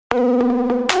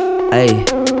Ay,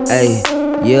 ay,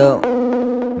 yo.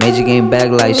 Major game back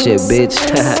like shit, bitch.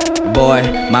 Boy,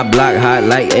 my block hot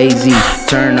like AZ.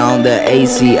 Turn on the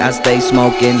AC, I stay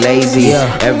smoking lazy.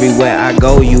 Everywhere I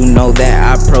go, you know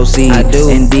that I proceed. I do.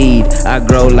 Indeed, I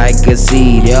grow like a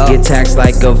seed. Get taxed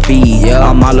like a fee.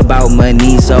 I'm all about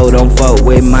money, so don't fuck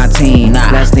with my team.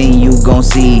 Last thing you gon'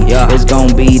 see is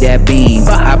gon' be that beam.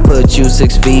 I put you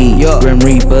 6 feet, Grim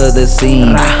Reaper the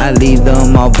scene. I leave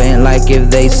them all bent like if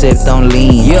they sipped on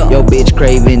lean. Yo bitch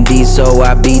craving D, so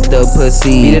I beat the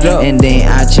pussy. And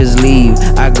then I just leave,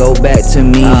 I go back to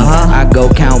me. I go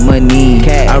count money,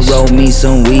 I roll me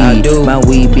some weed. My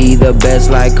weed be the best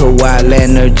like Kawhi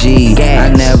Energy. I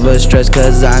never stress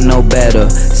cause I know better.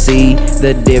 See,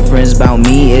 the difference about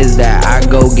me is that I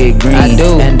go get green.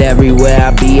 And everywhere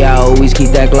I be, I always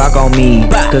keep that Glock on me.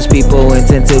 Cause people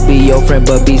intend to be your friend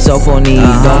but be so phony.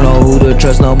 Don't know who to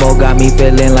trust no more, got me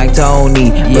feeling like Tony.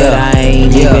 But I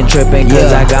ain't even tripping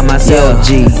cause I got myself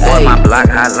G. Boy, my block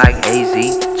hot like AZ.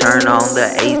 Turn on the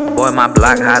AC. Boy, my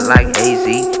block hot like AZ.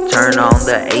 Turn on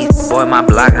the AC. Boy, my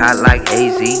block hot like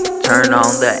AZ. Turn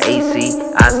on the AC.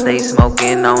 I stay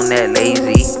smoking on that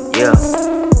lazy. Yeah.